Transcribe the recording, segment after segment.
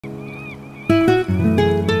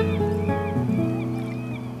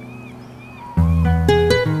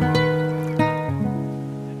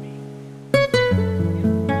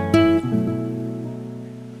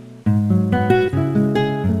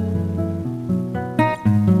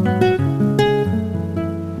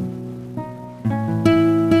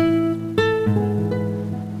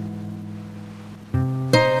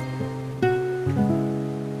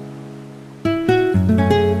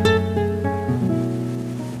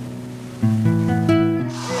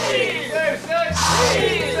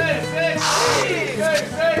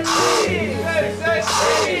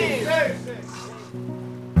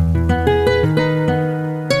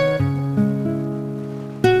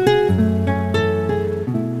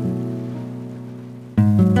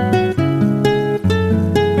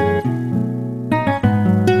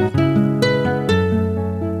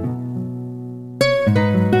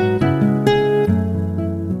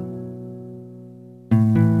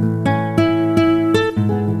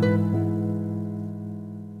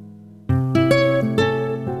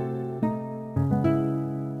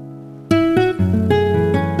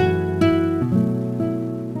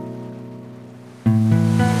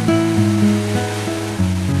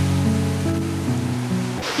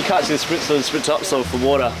can't see the sprint topsail for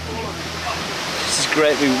water. It's just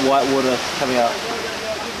great big white water coming out.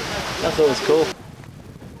 I thought it was cool.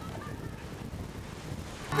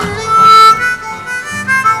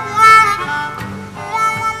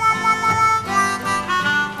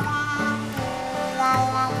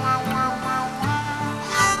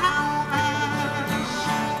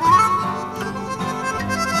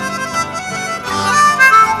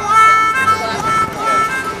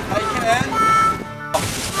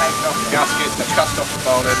 Gaskets, the cast off the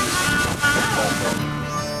bone ends.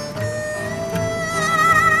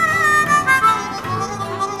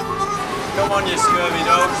 Come on, you scurvy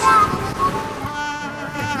dogs.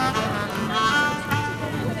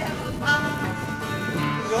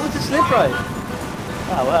 Oh, it's a slip ride.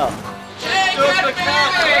 Oh, wow.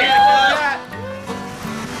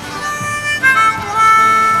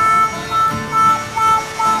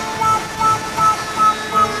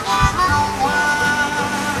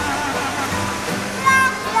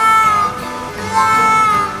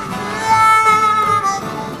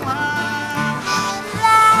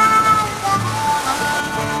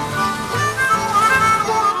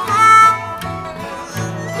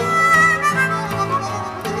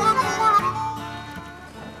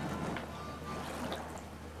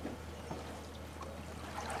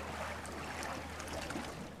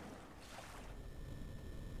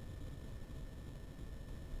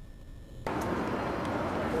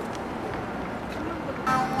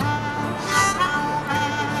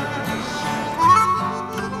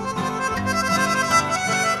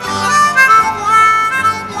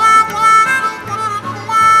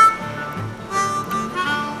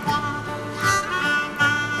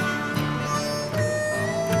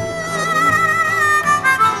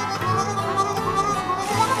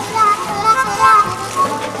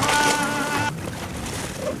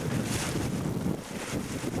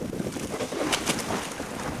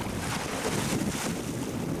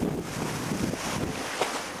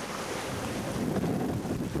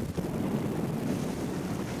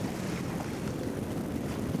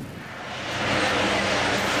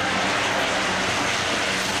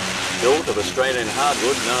 Built of Australian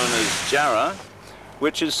hardwood known as jarrah,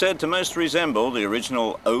 which is said to most resemble the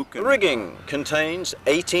original oak. The rigging contains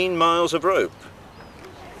 18 miles of rope.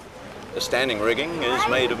 The standing rigging is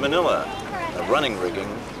made of manila. The running rigging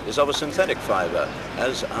is of a synthetic fibre,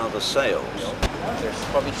 as are the sails. There's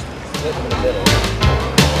probably split in the middle.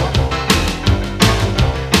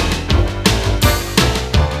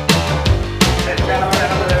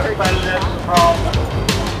 From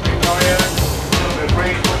Victoria to the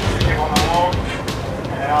bridge which is on the wall,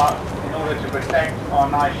 in order to protect our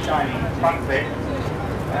nice shiny front bit.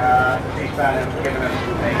 These band have given us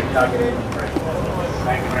a tug.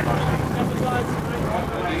 Thank you very much.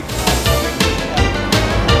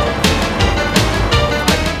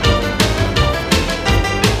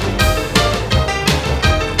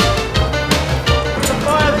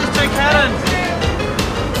 Fire these two cannons!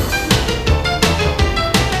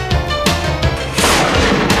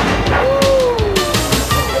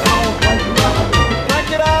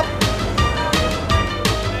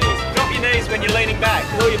 When you're leaning back,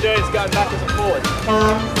 all you're doing is going backwards and forwards.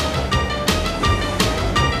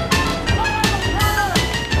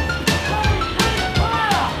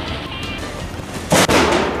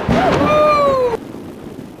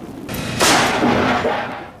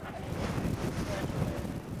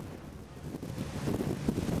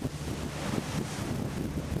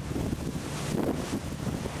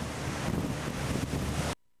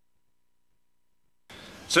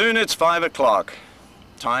 Soon it's 5 o'clock.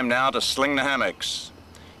 Time now to sling the hammocks.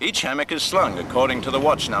 Each hammock is slung according to the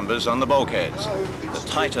watch numbers on the bulkheads. The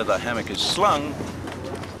tighter the hammock is slung,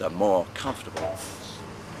 the more comfortable.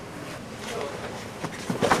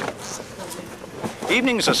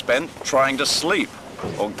 Evenings are spent trying to sleep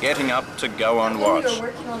or getting up to go on watch.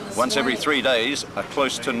 Once every 3 days, a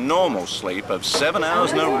close to normal sleep of 7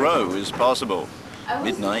 hours in a row is possible.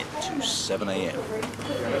 Midnight to 7 a.m.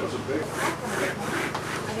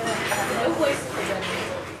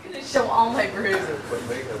 Show all my bruises. Put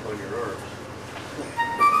makeup on your arms.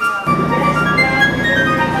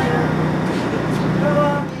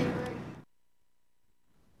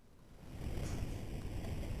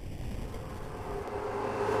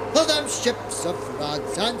 Oh, them ships of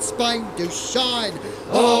rods and spine do shine.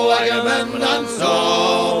 Oh, Agamemnon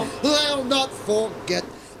song. They'll not forget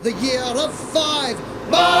the year of 5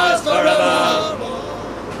 Mars forever.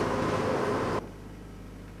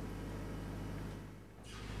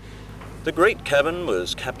 The great cabin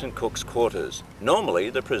was Captain Cook's quarters,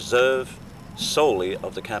 normally the preserve solely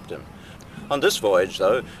of the captain. On this voyage,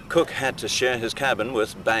 though, Cook had to share his cabin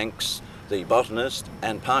with Banks, the botanist,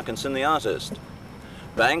 and Parkinson, the artist.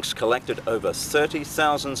 Banks collected over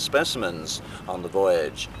 30,000 specimens on the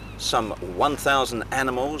voyage, some 1,000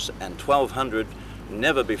 animals and 1,200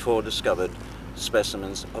 never before discovered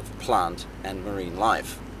specimens of plant and marine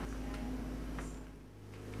life.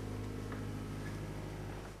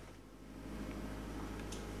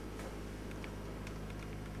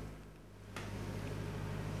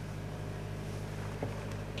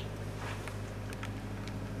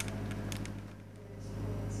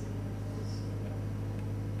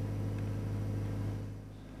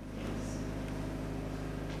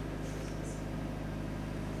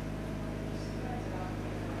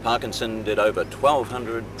 Parkinson did over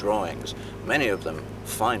 1,200 drawings, many of them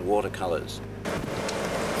fine watercolors.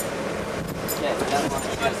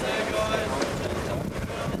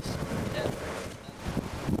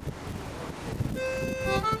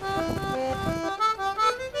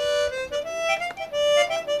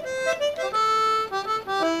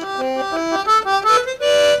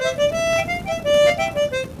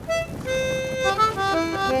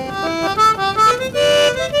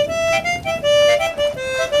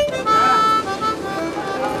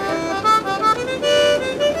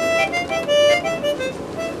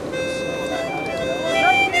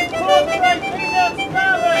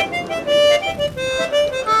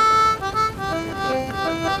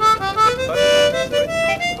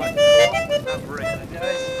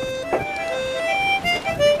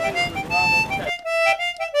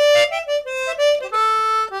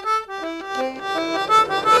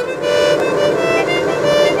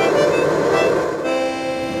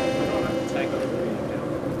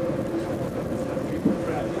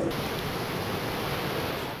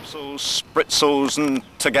 Spritzels and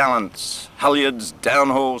togallants, halyards,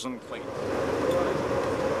 downhauls and cleats.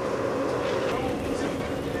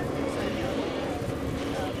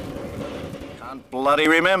 Can't bloody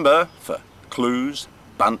remember for clues,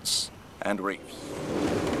 bunts and reefs.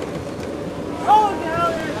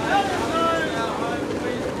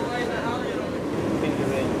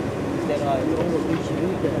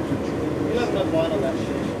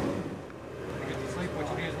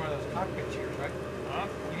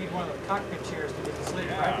 One of the cockpit chairs to get to sleep,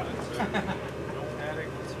 right?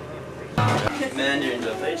 Mandarins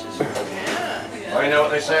are peaches. Well, you know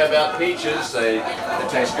what they say about peaches? They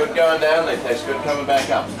taste good going down, they taste good coming back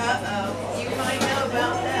up. Uh-oh, you might know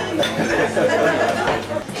about that.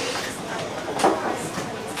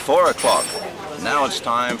 4 o'clock. Now it's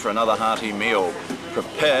time for another hearty meal,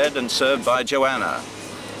 prepared and served by Joanna.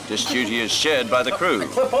 This duty is shared by the crew.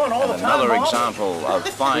 And another example of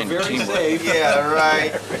fine teamwork. Yeah,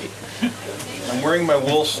 right. I'm wearing my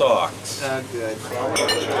wool socks. Oh, good.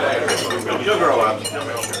 You'll grow up.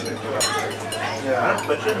 Yeah.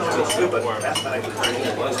 But you know it's good, but mathematics is very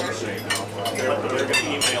good. They're going to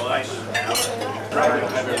email us. Right.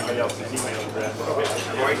 Have everybody else's email address.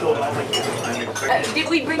 Did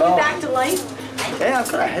we bring you back to life? Yeah,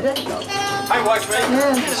 I've got a headache. Hi, Watchman.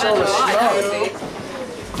 Yeah, it's all the snow.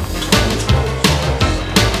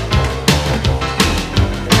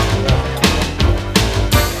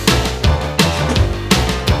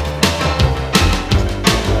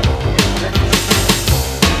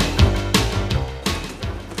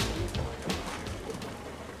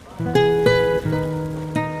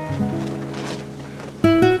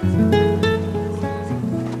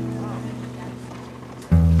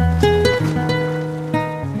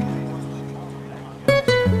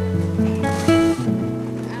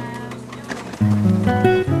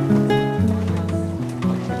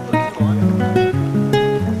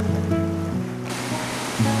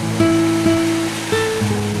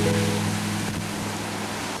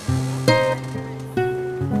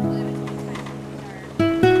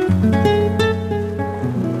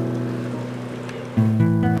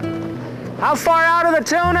 How far out of the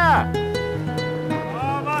tuna?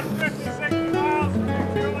 About 50, 60 miles from the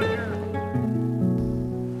tuna here.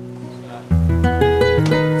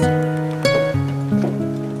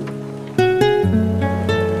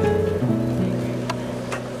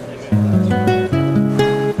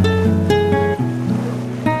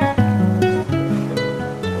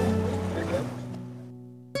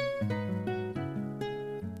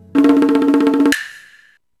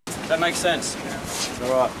 That makes sense. All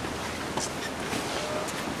right.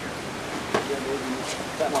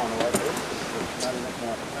 That line away,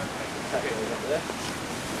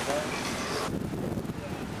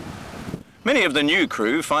 Many of the new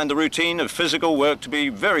crew find the routine of physical work to be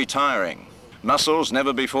very tiring. Muscles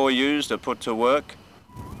never before used are put to work.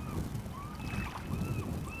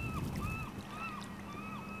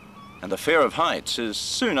 And the fear of heights is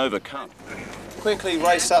soon overcome. Quickly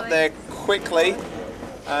race up there, quickly.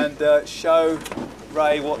 and show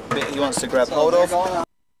Ray what bit he wants to grab hold of.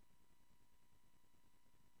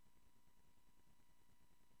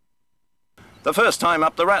 The first time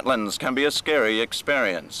up the Ratlands can be a scary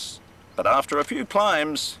experience, but after a few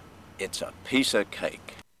climbs, it's a piece of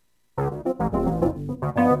cake.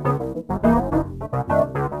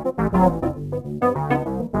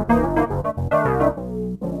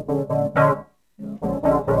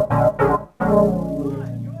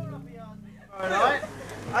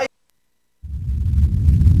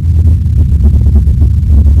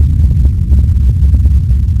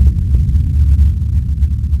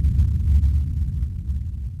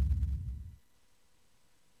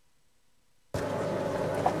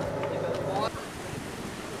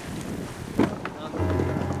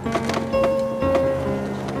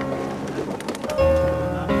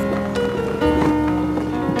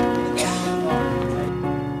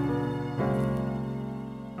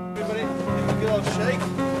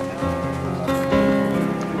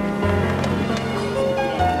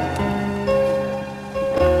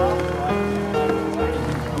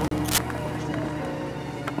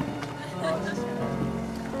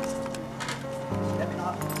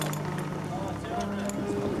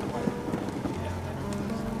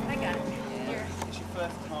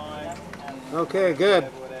 Okay, good.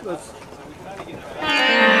 Let's...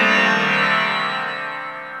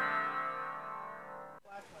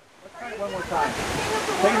 One more time.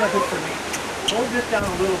 Take that hook for me. Hold this down a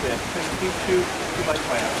little bit so you keep two by 2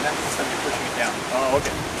 out. And that's the you're pushing it down. Oh,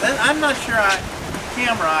 okay. Then I'm not sure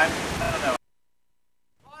camera, I don't know.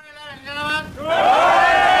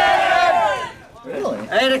 Really?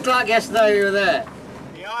 8 o'clock yesterday you were there.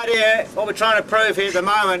 The idea, what we're trying to prove here at the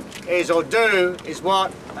moment is, or do, is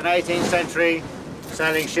what an 18th century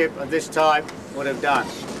sailing ship of this type would have done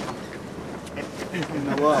in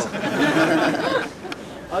the world.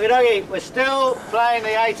 Okie dokie, we're still playing the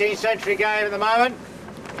 18th century game at the moment.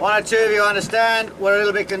 One or two of you understand we're a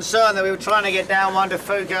little bit concerned that we were trying to get down one to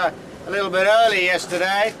Fuka a little bit early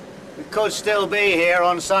yesterday. We could still be here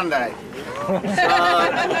on Sunday.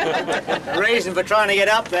 The reason for trying to get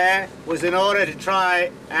up there was in order to try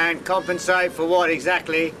and compensate for what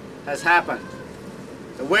exactly has happened.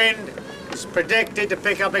 The wind is predicted to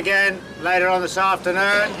pick up again later on this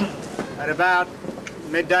afternoon at about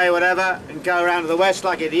midday, whatever, and go around to the west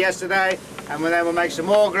like it did yesterday, and then we'll make some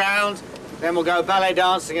more ground, then we'll go ballet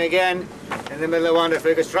dancing again in the middle of Wonder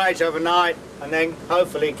Fuka Straits overnight, and then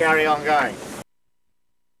hopefully carry on going.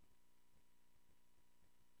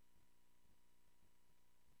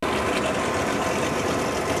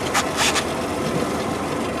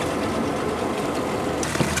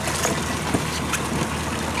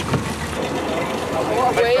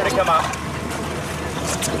 Wait for it to come up.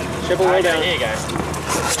 Triple way down. Here you go.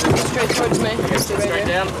 Straight towards me. Straight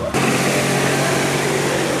down.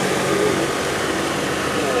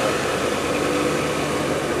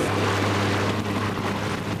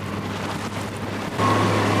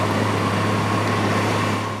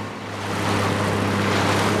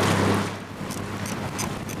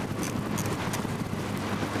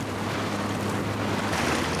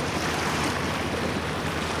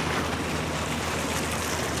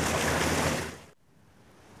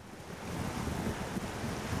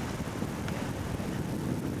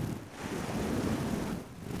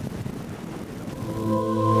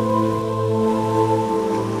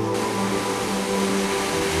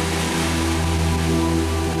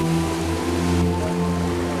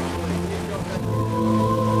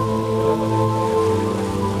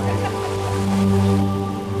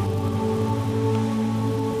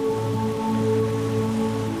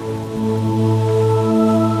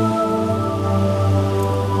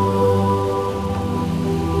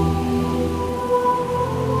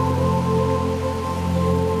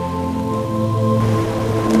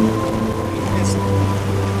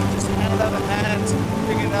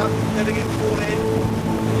 letting it fall in,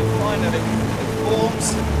 and you find that it forms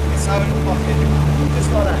its own pocket, just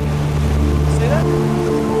like that. See that?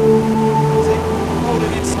 See?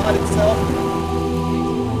 Folding inside itself.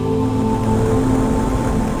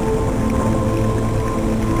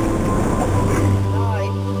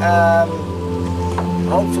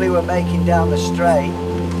 Hopefully we're making down the strait,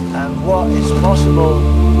 and what is possible,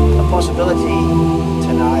 a possibility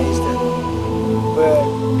tonight is that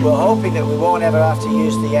we're hoping that we won't ever have to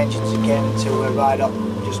use the engines again until we're right up,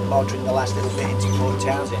 just motoring the last little bit into Port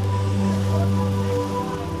Townsend.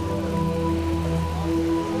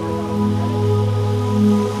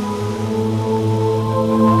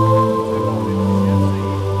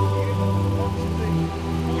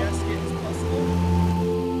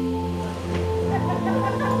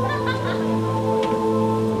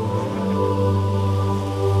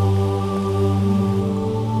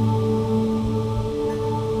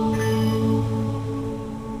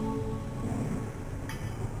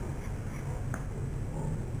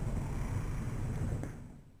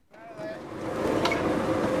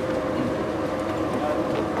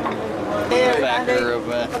 Here, Backer of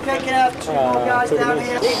We're taking out 2 more guys down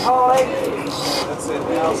here. Keep hauling. That's it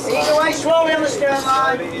now. Ease away slowly on the stern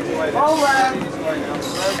line. Hold there.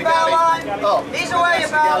 Bow line. Ease away your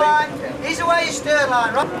bow line. Ease away your stern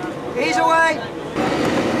line. Right? Ease away.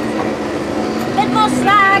 Bit more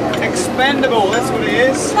slack. Expendable, that's what it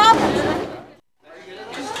is. Stop.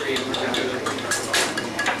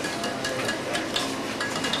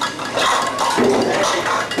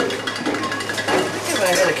 I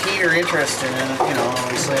had a keener interest in it, you know,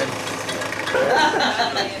 obviously.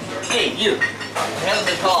 Hey, you. How's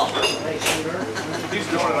the call? He's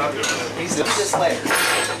doing it, I'm doing it. He's this later.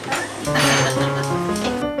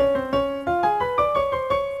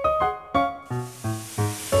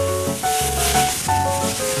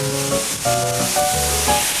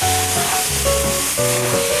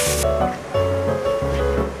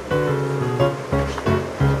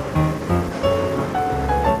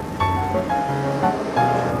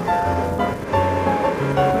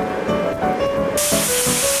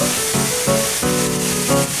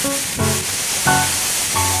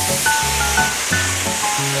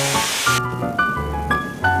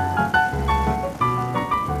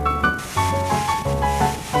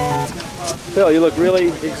 Phil, you look really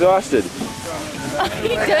exhausted.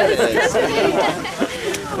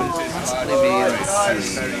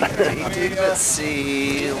 Let's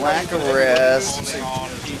see, lack of rest,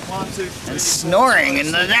 and snoring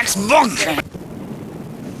in the next bunker.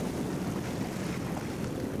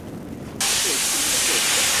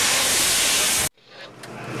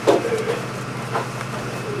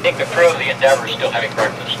 I think the crew of the Endeavour is still having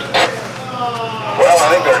breakfast. Well, I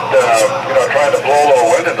think they're, trying to blow a little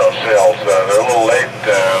wind in those sails. They're a little late,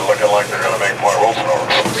 looking like they're going to make Point Wilson over.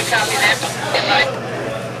 We copy that.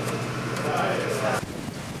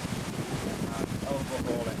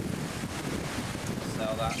 Overhaul it. So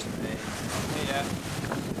that's me. Here.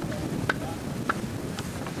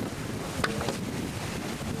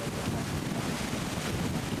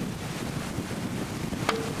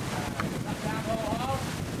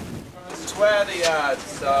 Square the yards,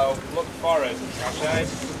 so look forward, okay?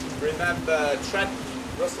 Remember, tread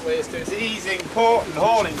Russell is to its easing, port and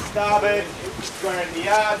hauling starboard, squaring the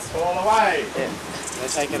yards, all away. Yeah, when I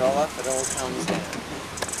take it all off, it all comes down.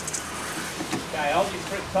 Okay, hold your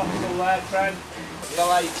trip topsail there, Trent.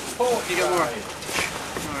 Delay port. You got more.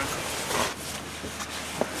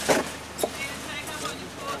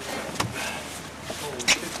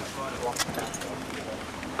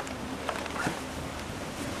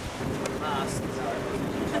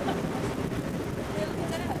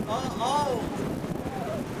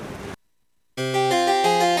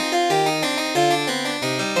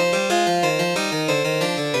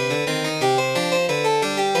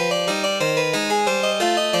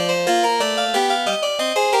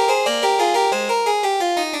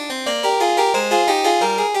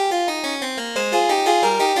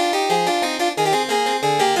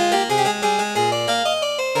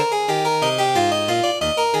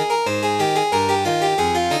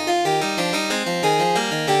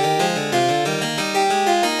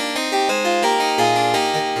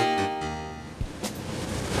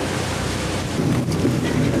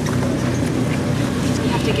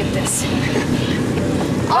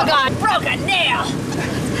 Oh God, broke a nail!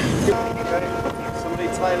 Somebody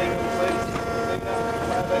tailing, please.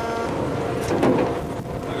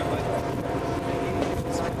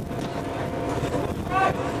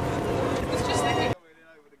 It's just thinking.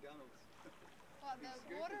 What, the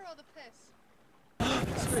water or the piss?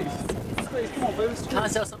 Come on, booze.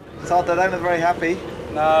 Can't tell something. Todd, they don't look very happy.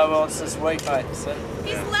 No, well, it's this week, mate. So.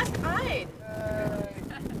 He's left-eyed.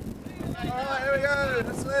 Alright, here we go.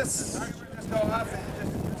 That's this. Just go up.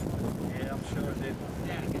 Yeah, I'm sure it did.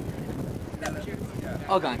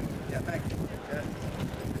 All gone. Yeah, thank you. Yeah.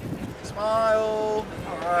 Smile.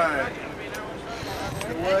 Alright.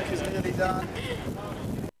 The work is nearly done.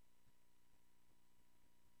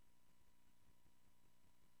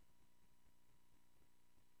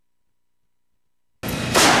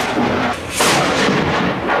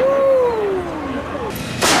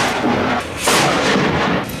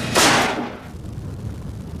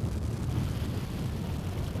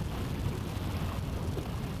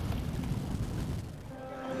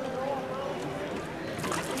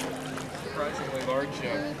 Surprisingly large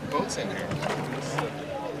boats in here.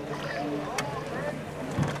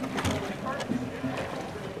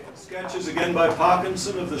 Sketches again by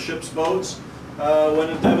Parkinson of the ship's boats. When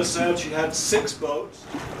Endeavour sailed, she had 6 boats.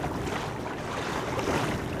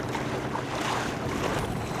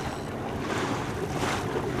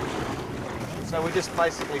 So we're just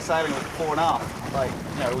basically sailing with 4.5, like,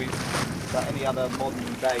 you know, like any other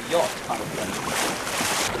modern day yacht kind of thing.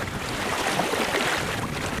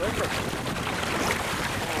 Perfect.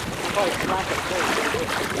 Probably slack it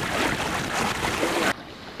too.